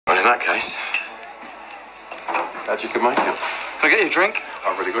case. Glad you could make it. Can I get you a drink?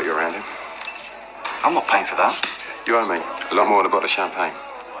 I've already got you around him. I'm not paying for that. You owe me a lot more than a bottle of champagne.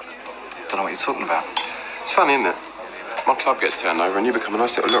 Don't know what you're talking about. It's funny, isn't it? My club gets turned over and you become a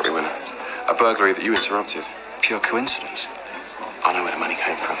nice little lottery winner. A burglary that you interrupted. Pure coincidence. I know where the money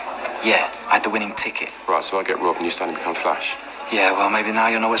came from. Yeah, I had the winning ticket. Right, so I get robbed and you suddenly become Flash. Yeah, well, maybe now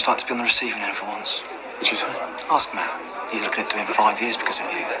you'll know what it's like to be on the receiving end for once. What'd you say? Ask Matt. He's looking at doing 5 years because of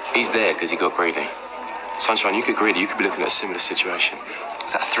you. He's there because he got greedy. Sunshine, you get greedy, you could be looking at a similar situation.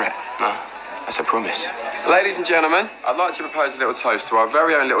 Is that a threat? No, that's a promise. Ladies and gentlemen, I'd like to propose a little toast to our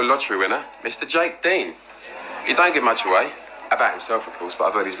very own little lottery winner, Mr. Jake Dean. He don't give much away, about himself, of course, but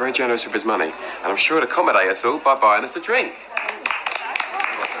I've heard he's very generous with his money, and I'm sure he'll accommodate us all by buying us a drink.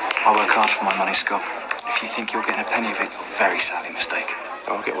 I work hard for my money, Scott. If you think you're getting a penny of it, you're very sadly mistaken.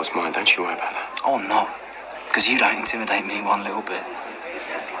 Oh, I'll get what's mine, don't you worry about that. Oh, no, because you don't intimidate me one little bit.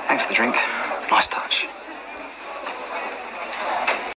 Thanks for the drink. Nice touch.